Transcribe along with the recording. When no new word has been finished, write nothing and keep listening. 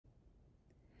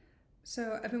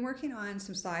So I've been working on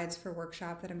some slides for a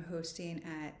workshop that I'm hosting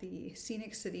at the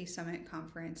Scenic City Summit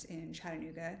Conference in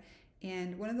Chattanooga.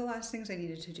 And one of the last things I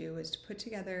needed to do was to put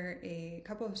together a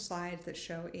couple of slides that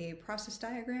show a process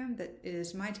diagram that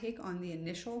is my take on the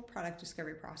initial product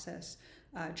discovery process,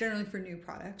 generally for new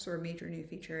products or major new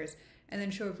features, and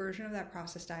then show a version of that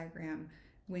process diagram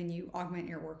when you augment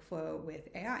your workflow with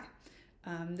AI.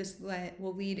 This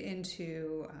will lead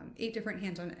into 8 different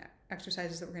hands-on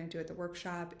exercises that we're going to do at the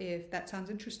workshop. If that sounds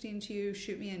interesting to you,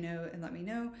 shoot me a note and let me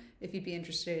know if you'd be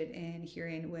interested in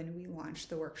hearing when we launch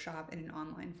the workshop in an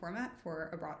online format for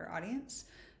a broader audience.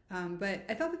 But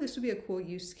I thought that this would be a cool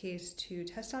use case to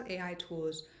test out AI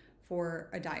tools for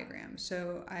a diagram.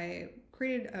 So I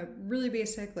created a really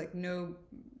basic, like no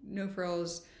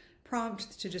frills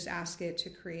prompt to just ask it to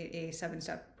create a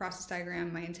 7-step process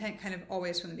diagram. My intent kind of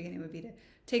always from the beginning would be to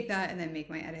take that and then make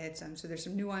my edits. So there's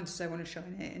some nuances I want to show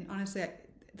in it. And honestly,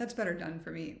 that's better done for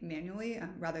me manually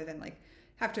rather than like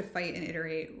have to fight and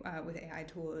iterate with AI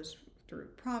tools through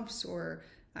prompts or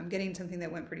getting something that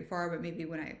went pretty far, but maybe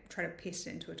when I try to paste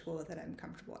it into a tool that I'm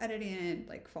comfortable editing, it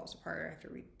like falls apart after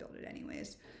we build it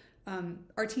anyways.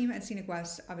 Our team at Scenic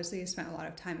West obviously has spent a lot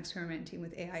of time experimenting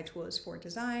with AI tools for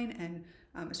design and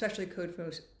especially code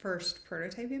first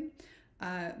prototyping.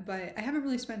 But I haven't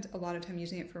really spent a lot of time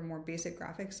using it for more basic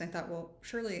graphics. And I thought, well,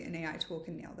 surely an AI tool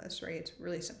can nail this, right? It's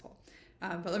really simple.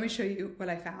 But let me show you what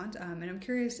I found. And I'm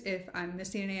curious if I'm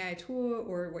missing an AI tool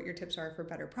or what your tips are for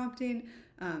better prompting.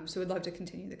 So we'd love to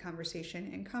continue the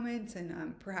conversation in comments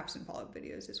and perhaps in follow-up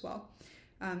videos as well.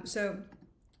 So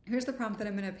here's the prompt that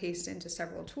I'm going to paste into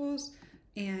several tools.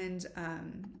 And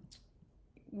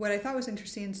what I thought was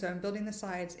interesting, so I'm building the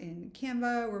slides in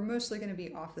Canva. We're mostly going to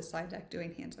be off the slide deck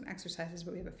doing hands-on exercises,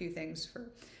 but we have a few things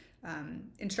for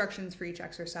instructions for each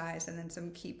exercise and then some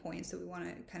key points that we want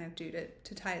to kind of do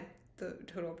to tie the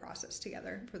total process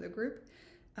together for the group.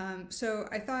 So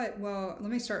I thought, well,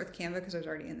 let me start with Canva because I was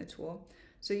already in the tool.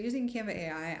 So using Canva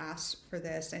AI, I asked for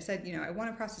this. I said, I want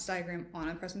a process diagram on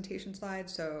a presentation slide.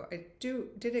 So I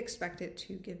did expect it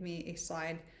to give me a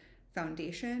slide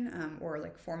foundation or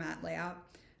like format layout.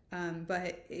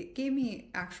 But it gave me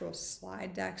actual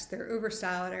slide decks. They're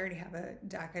overstyled. I already have a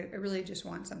deck. I really just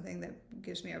want something that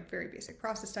gives me a very basic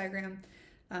process diagram.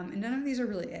 And none of these are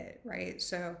really it, right?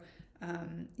 So,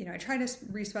 I tried to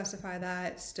re-specify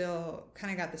that, still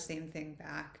kind of got the same thing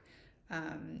back.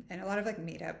 And a lot of like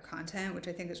made up content, which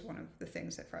I think is one of the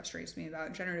things that frustrates me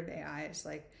about generative AI is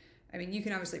like, you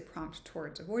can obviously prompt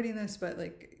towards avoiding this, but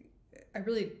like, I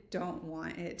really don't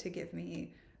want it to give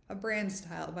me a brand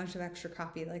style, a bunch of extra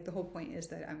copy. Like the whole point is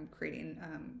that I'm creating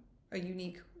a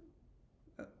unique,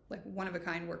 like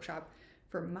one-of-a-kind workshop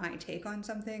for my take on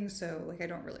something. So like I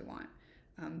don't really want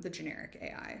the generic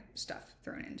AI stuff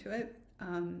thrown into it.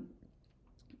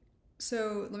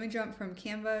 So let me jump from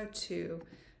Canva to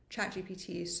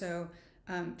ChatGPT. So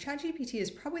ChatGPT is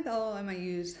probably the LLM I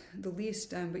use the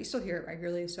least, but you still hear it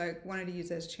regularly. So I wanted to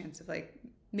use it as a chance of like,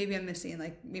 maybe I'm missing,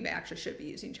 like maybe I actually should be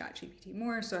using ChatGPT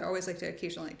more. So I always like to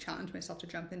occasionally like challenge myself to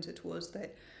jump into tools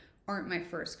that aren't my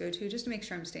first go-to, just to make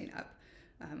sure I'm staying up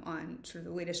on sort of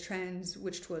the latest trends,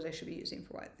 which tools I should be using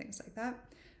for what, things like that.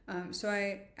 So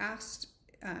I asked,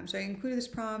 so I included this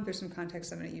prompt. There's some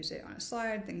context. I'm going to use it on a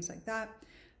slide, things like that.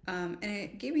 And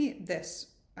it gave me this,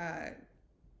 and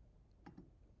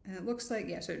it looks like,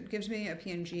 so it gives me a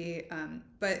PNG,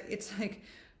 but it's like,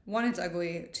 1, it's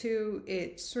ugly. 2,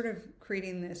 it's sort of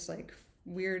creating this like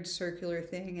weird circular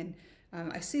thing.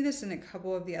 And I see this in a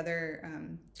couple of the other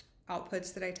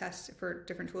outputs that I test for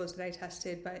different tools that I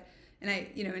tested. And I,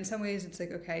 in some ways it's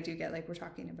like, okay, I do get like we're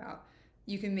talking about,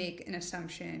 you can make an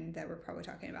assumption that we're probably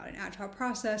talking about an agile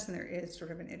process and there is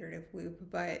sort of an iterative loop.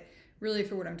 But really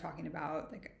for what I'm talking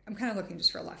about, like I'm kind of looking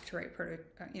just for a left to right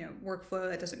workflow.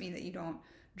 That doesn't mean that you don't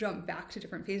jump back to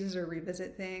different phases or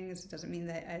revisit things. It doesn't mean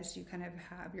that as you kind of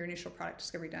have your initial product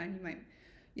discovery done, you might,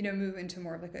 move into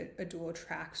more of like a dual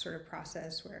track sort of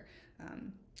process where,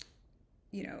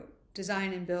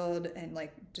 design and build and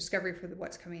like discovery for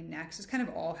what's coming next is kind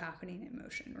of all happening in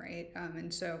motion, right?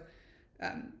 And so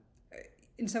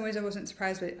in some ways I wasn't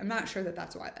surprised, but I'm not sure that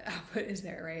that's why that output is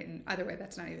there, right? And either way,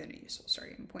 that's not even a useful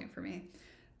starting point for me.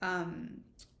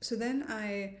 So then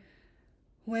I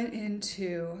went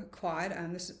into Claude.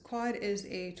 Claude is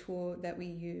a tool that we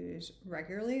use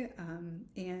regularly.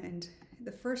 And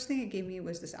the first thing it gave me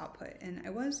was this output. And I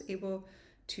was able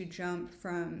to jump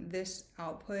from this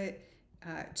output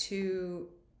to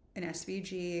an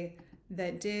SVG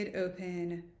that did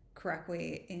open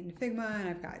correctly in Figma. And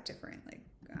I've got different like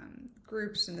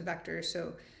groups and the vectors.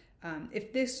 So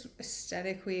if this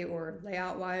aesthetically or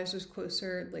layout wise was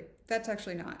closer, like that's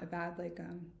actually not a bad like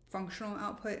functional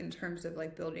output in terms of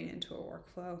like building into a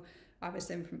workflow.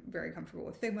 Obviously, I'm very comfortable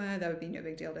with Figma. That would be no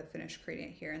big deal to finish creating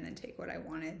it here and then take what I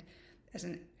wanted as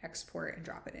an export and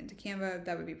drop it into Canva.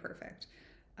 That would be perfect.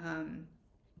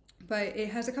 But it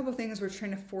has a couple things. We're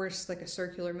trying to force like a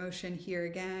circular motion here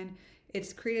again.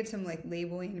 It's created some like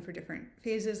labeling for different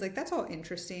phases. Like that's all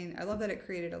interesting. I love that it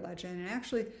created a legend, and I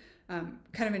actually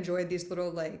kind of enjoyed these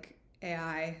little like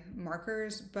AI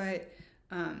markers, but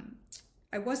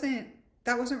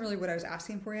that wasn't really what I was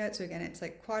asking for yet. So again, it's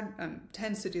like Claude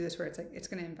tends to do this where it's like, it's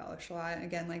going to embellish a lot. And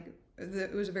again, like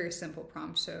it was a very simple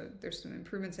prompt. So there's some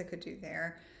improvements I could do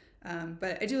there.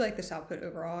 But I do like this output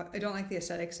overall. I don't like the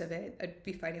aesthetics of it. I'd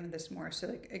be fighting with this more. So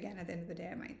like, again, at the end of the day,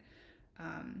 I might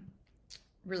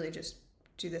really just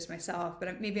do this myself,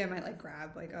 but maybe I might like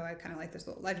grab like, oh, I kind of like this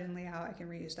little legend layout. I can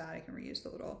reuse that. I can reuse the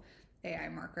little AI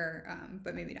marker,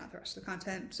 but maybe not the rest of the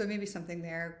content. So maybe something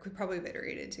there could probably be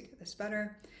iterated to get this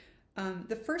better.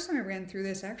 The first time I ran through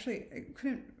this, I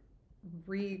couldn't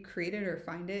recreate it or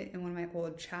find it in one of my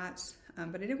old chats,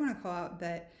 but I did want to call out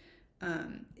that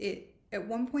it at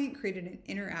one point created an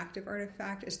interactive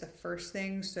artifact as the first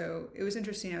thing. So it was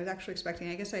interesting. I was actually expecting,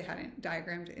 I guess I hadn't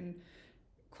diagrammed in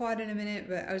Claude in a minute,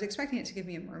 but I was expecting it to give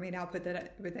me a Mermaid output that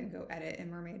I would then go edit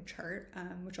in Mermaid chart,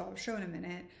 which I'll show in a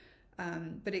minute.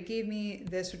 But it gave me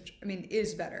this, which I mean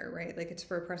is better, right? Like it's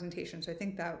for a presentation. So I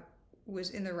think that was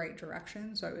in the right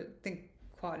direction. So I would think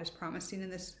Claude is promising in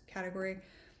this category.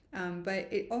 But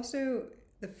it also,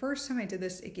 the first time I did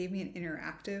this, it gave me an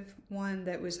interactive one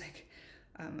that was like,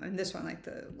 and this one, like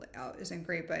the layout isn't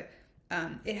great, but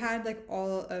it had like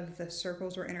all of the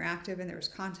circles were interactive and there was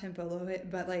content below it,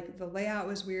 but like the layout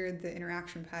was weird, the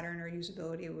interaction pattern or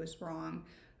usability was wrong.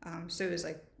 So it was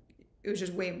like, it was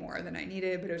just way more than I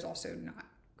needed, but it was also not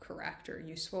correct or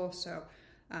useful. So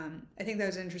I think that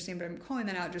was interesting, but I'm calling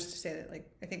that out just to say that like,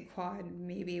 I think Claude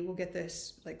maybe will get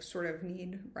this like sort of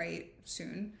need right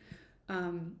soon.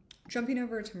 Jumping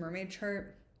over to Mermaid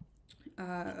chart,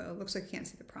 it looks like I can't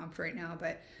see the prompt right now,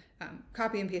 but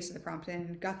copy and pasted the prompt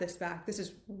in, got this back. This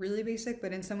is really basic,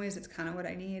 but in some ways it's kind of what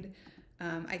I need.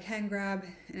 I can grab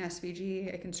an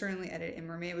SVG. I can certainly edit in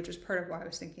Mermaid, which is part of why I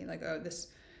was thinking like, oh, this,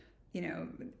 you know,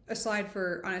 a slide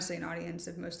for honestly an audience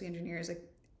of mostly engineers, like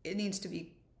it needs to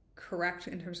be correct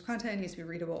in terms of content, it needs to be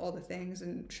readable, all the things,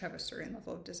 and should have a certain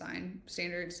level of design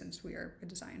standards since we are a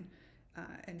design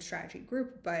and strategy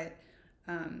group. But,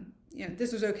 you know,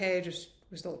 this was okay, just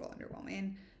was a little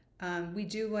underwhelming. We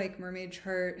do like Mermaid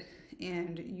chart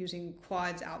and using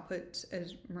Claude's outputs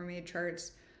as Mermaid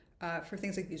charts for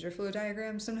things like user flow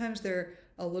diagrams. Sometimes they're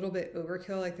a little bit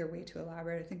overkill, like they're way too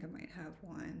elaborate. I think I might have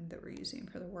one that we're using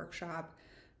for the workshop.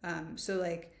 So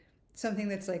like something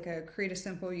that's like create a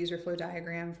simple user flow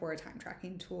diagram for a time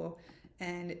tracking tool,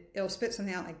 and it'll spit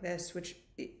something out like this, which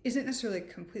isn't necessarily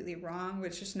completely wrong, but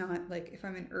it's just not like, if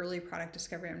I'm in early product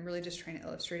discovery, I'm really just trying to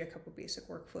illustrate a couple basic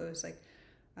workflows. Like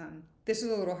this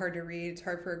is a little hard to read. It's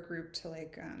hard for a group to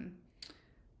like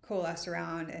coalesce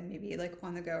around and maybe like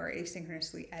on the go or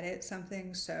asynchronously edit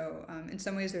something. So in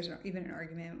some ways there's even an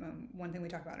argument. One thing we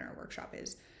talk about in our workshop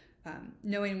is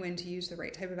knowing when to use the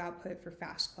right type of output for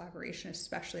fast collaboration,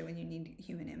 especially when you need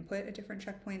human input at different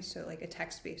checkpoints. So like a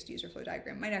text-based user flow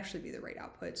diagram might actually be the right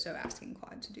output. So asking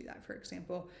Claude to do that, for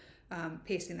example,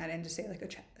 pasting that into say like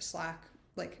a Slack,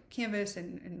 like Canvas,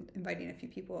 and inviting a few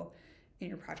people in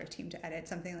your project team to edit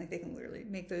something, like they can literally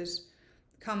make those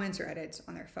comments or edits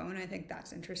on their phone. I think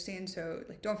that's interesting. So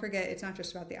like, don't forget, it's not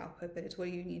just about the output, but it's what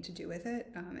you need to do with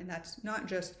it. And that's not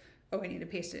just, oh, I need to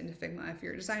paste it into Figma if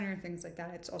you're a designer, things like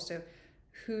that. It's also,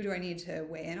 who do I need to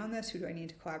weigh in on this? Who do I need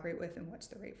to collaborate with? And what's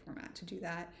the right format to do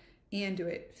that? And do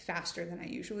it faster than I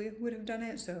usually would have done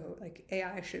it. So like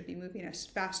AI should be moving us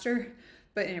faster,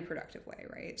 but in a productive way,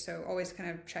 right? So always kind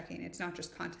of checking, it's not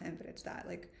just content, but it's that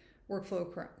like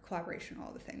workflow, collaboration,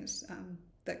 all the things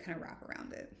that kind of wrap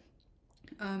around it.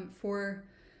 For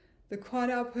the Claude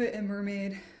output in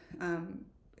Mermaid,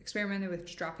 experimented with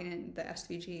just dropping in the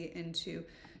SVG into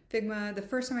Figma. The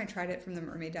first time I tried it from the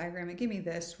Mermaid diagram, it gave me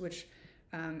this, which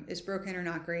is broken or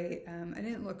not great. I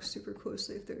didn't look super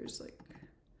closely if there's like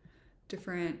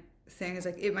different things,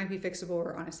 like it might be fixable,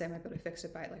 or honestly I might be able to fix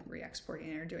it by like re-exporting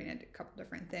it or doing it a couple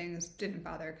different things. Didn't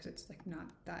bother because it's like not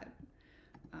that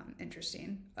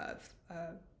interesting of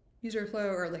user flow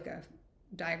or like a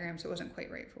diagram, so it wasn't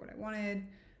quite right for what I wanted.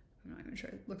 I'm not even sure,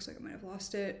 it looks like I might have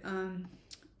lost it.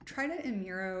 Tried it in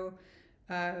Miro.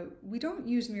 We don't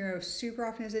use Miro super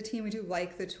often as a team. We do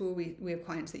like the tool. We have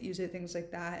clients that use it, things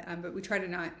like that. But we try to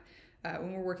not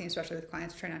when we're working, especially with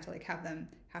clients, try not to like have them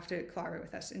have to collaborate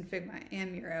with us in Figma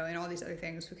and Miro and all these other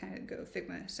things. We kind of go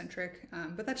Figma centric,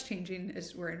 but that's changing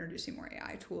as we're introducing more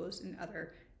AI tools and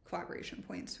other collaboration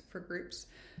points for groups.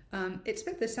 It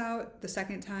spit this out the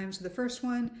second time. So the first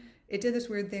one, it did this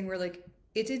weird thing where like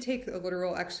it did take a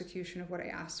literal execution of what I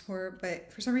asked for,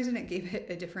 but for some reason it gave it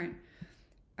a different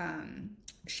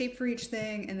shape for each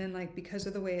thing. And then like because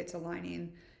of the way it's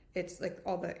aligning, it's like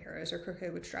all the arrows are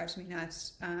crooked, which drives me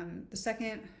nuts. The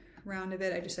second round of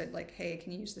it, I just said like, hey,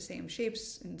 can you use the same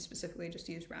shapes and specifically just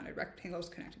use rounded rectangles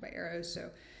connected by arrows? So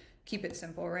keep it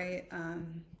simple, right?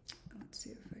 Let's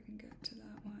see if I can get to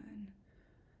that one.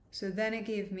 So then it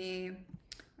gave me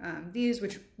these,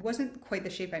 which wasn't quite the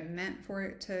shape I meant for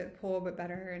it to pull, but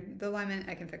better. And the alignment,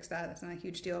 I can fix that. That's not a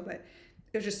huge deal, but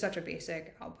it was just such a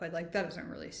basic output. Like that doesn't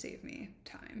really save me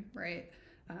time, right?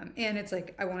 And it's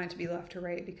like, I want it to be left to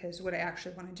right because what I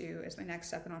actually want to do is my next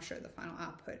step, and I'll show the final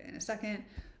output in a second,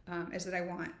 is that I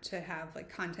want to have like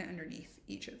content underneath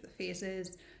each of the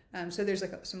phases. So there's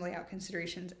like some layout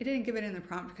considerations. I didn't give it in the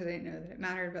prompt because I didn't know that it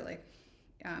mattered, but like,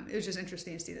 it was just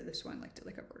interesting to see that this one like did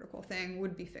like a vertical thing,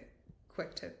 would be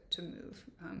quick to move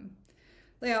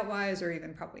layout wise, or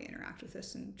even probably interact with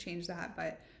this and change that.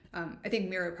 But I think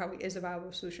Miro probably is a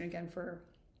viable solution again for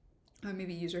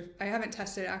maybe user. I haven't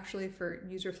tested actually for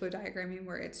user flow diagramming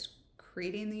where it's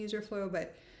creating the user flow,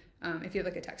 but if you have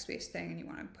like a text-based thing and you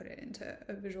want to put it into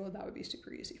a visual, that would be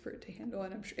super easy for it to handle.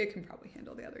 And I'm sure it can probably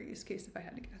handle the other use case if I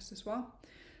had to guess as well.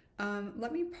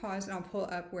 Let me pause and I'll pull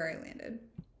up where I landed.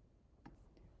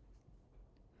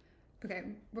 Okay,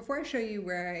 before I show you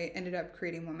where I ended up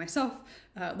creating one myself,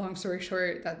 long story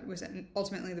short, that was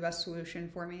ultimately the best solution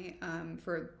for me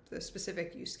for the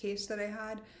specific use case that I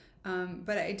had.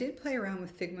 But I did play around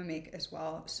with Figma Make as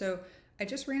well. So I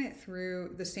just ran it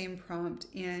through the same prompt,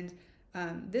 and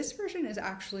this version is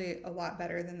actually a lot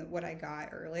better than what I got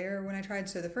earlier when I tried.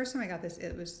 So the first time I got this,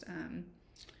 it was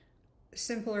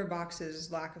simpler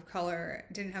boxes, lack of color,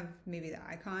 didn't have maybe the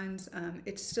icons.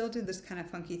 It still did this kind of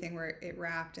funky thing where it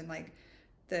wrapped in like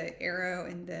the arrow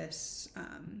in this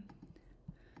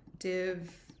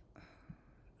div.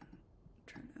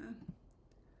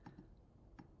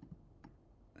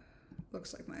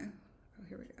 Looks like oh,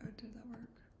 here we go. Did that work?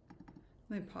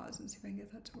 Let me pause and see if I can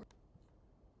get that to work.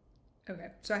 Okay,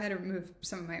 so I had to remove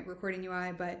some of my recording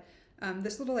UI, but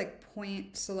this little like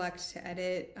point select to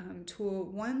edit tool,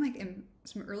 one like in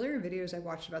some earlier videos I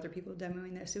watched of other people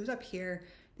demoing this, it was up here.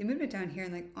 They moved it down here,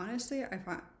 and like honestly, I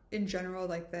thought in general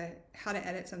like the how to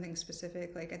edit something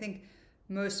specific, like I think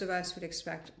most of us would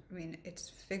expect, I mean,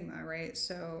 it's Figma, right?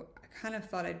 So I kind of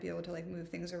thought I'd be able to like move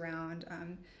things around.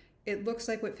 It looks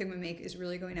like what Figma Make is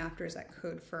really going after is that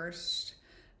code first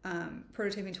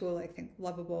prototyping tool, I think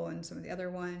Lovable and some of the other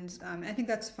ones. I think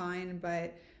that's fine,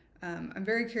 but I'm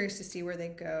very curious to see where they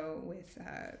go with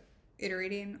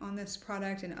iterating on this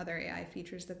product and other AI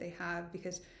features that they have,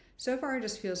 because so far it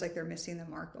just feels like they're missing the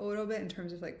mark a little bit in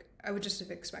terms of like, I would just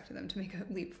have expected them to make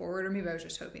a leap forward, or maybe I was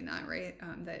just hoping that, right?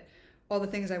 That all the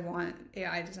things I want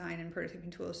AI design and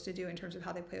prototyping tools to do in terms of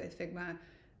how they play with Figma,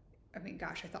 I mean,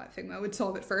 gosh, I thought Figma would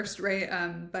solve it first, right?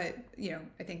 But, you know,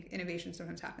 I think innovation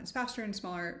sometimes happens faster in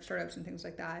smaller startups and things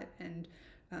like that. And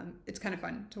it's kind of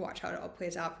fun to watch how it all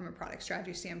plays out from a product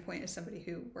strategy standpoint as somebody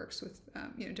who works with,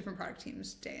 you know, different product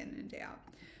teams day in and day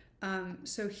out.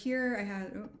 So here I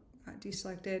had, got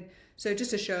deselected. So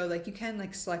just to show, like, you can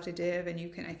like select a div and you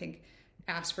can, I think,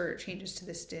 ask for changes to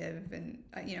this div. And,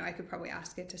 you know, I could probably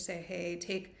ask it to say, hey,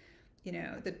 take, you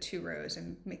know, the 2 rows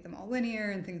and make them all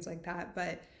linear and things like that.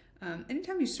 But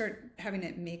anytime you start having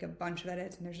it make a bunch of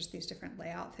edits and there's just these different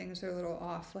layout things that are a little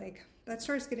off, like that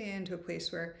starts getting into a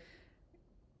place where,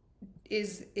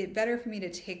 is it better for me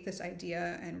to take this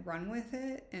idea and run with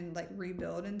it and like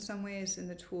rebuild in some ways in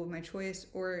the tool of my choice,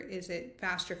 or is it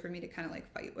faster for me to kind of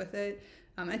like fight with it?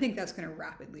 I think that's going to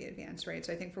rapidly advance, right?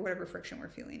 So I think for whatever friction we're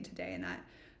feeling today in that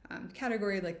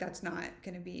category, like that's not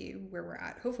going to be where we're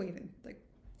at, hopefully even like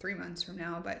 3 months from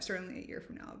now, but certainly a year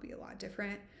from now it'll be a lot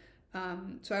different.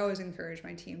 So I always encourage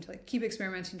my team to like keep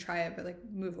experimenting, try it, but like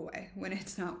move away when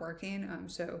it's not working.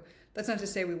 So that's not to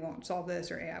say we won't solve this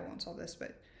or AI won't solve this,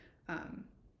 but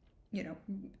you know,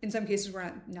 in some cases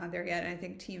we're not there yet. And I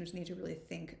think teams need to really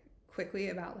think quickly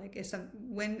about like,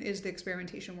 when is the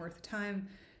experimentation worth the time?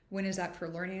 When is that for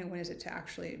learning? And when is it to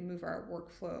actually move our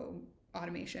workflow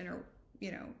automation or,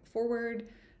 you know, forward?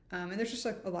 And there's just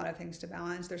like a lot of things to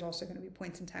balance. There's also going to be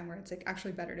points in time where it's like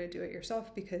actually better to do it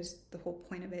yourself, because the whole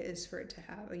point of it is for it to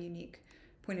have a unique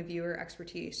point of view or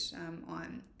expertise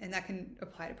and that can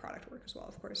apply to product work as well,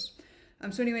 of course.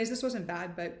 So anyways, this wasn't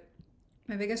bad, but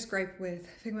my biggest gripe with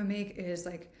Figma Make is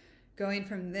like, going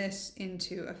from this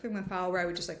into a Figma file where I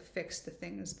would just like fix the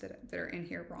things that are in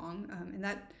here wrong. And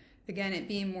that, again, it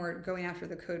being more going after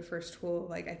the code first tool,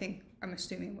 like I think I'm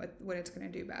assuming what it's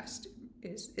going to do best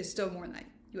is still more in that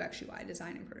UX UI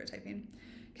design and prototyping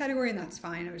category, and that's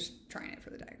fine. I was trying it for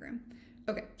the diagram.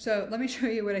 Okay, so let me show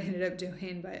you what I ended up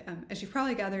doing, but as you've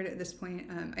probably gathered at this point,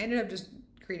 I ended up just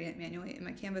creating it manually in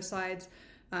my Canva slides.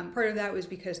 Part of that was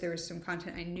because there was some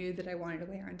content I knew that I wanted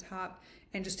to layer on top,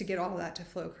 and just to get all of that to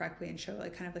flow correctly and show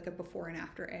like kind of like a before and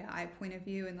after AI point of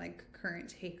view and like current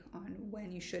take on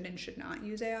when you should and should not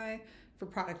use AI for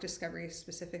product discovery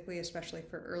specifically, especially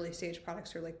for early stage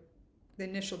products or like the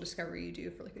initial discovery you do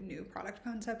for like a new product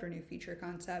concept or new feature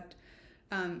concept.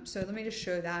 So let me just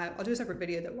show that. I'll do a separate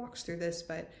video that walks through this,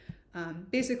 but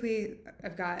basically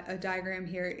I've got a diagram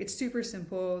here. It's super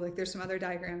simple. Like there's some other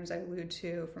diagrams I allude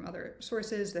to from other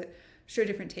sources that show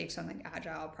different takes on like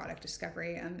agile product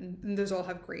discovery. And those all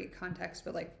have great context,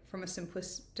 but like from a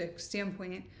simplistic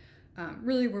standpoint,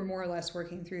 really we're more or less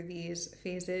working through these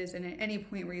phases. And at any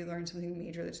point where you learn something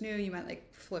major that's new, you might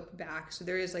like flip back. So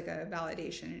there is like a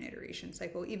validation and iteration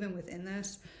cycle even within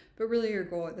this, but really your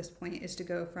goal at this point is to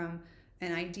go from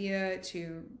an idea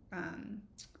to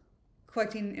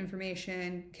collecting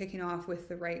information, kicking off with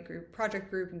the right group, project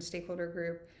group and stakeholder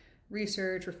group,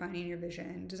 research, refining your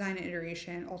vision, design and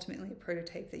iteration, ultimately a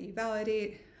prototype that you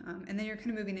validate. And then you're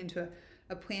kind of moving into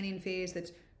a planning phase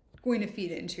that's going to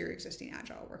feed into your existing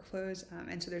agile workflows.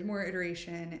 And so there's more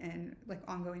iteration and like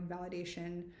ongoing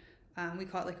validation. We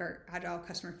call it like our agile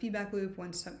customer feedback loop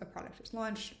once a product is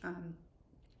launched.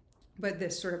 But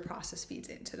this sort of process feeds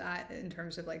into that in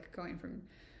terms of like going from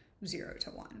 0 to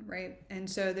 1, right? And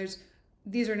so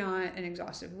these are not an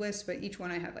exhaustive list, but each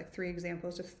one I have like 3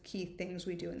 examples of key things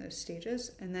we do in those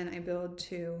stages. And then I build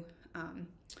to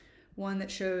one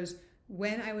that shows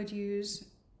when I would use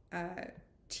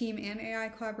team and AI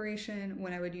collaboration,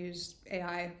 when I would use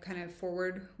AI kind of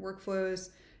forward workflows,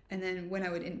 and then when I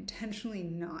would intentionally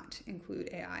not include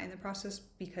AI in the process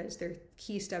because they're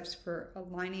key steps for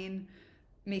aligning,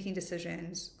 making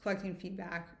decisions, collecting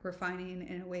feedback, refining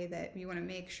in a way that you want to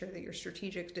make sure that your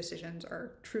strategic decisions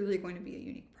are truly going to be a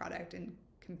unique product and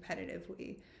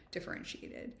competitively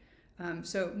differentiated.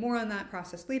 So more on that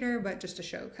process later, but just to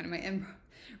show kind of my end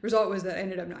result was that I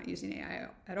ended up not using AI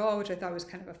at all, which I thought was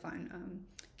kind of a fun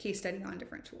case study on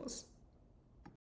different tools.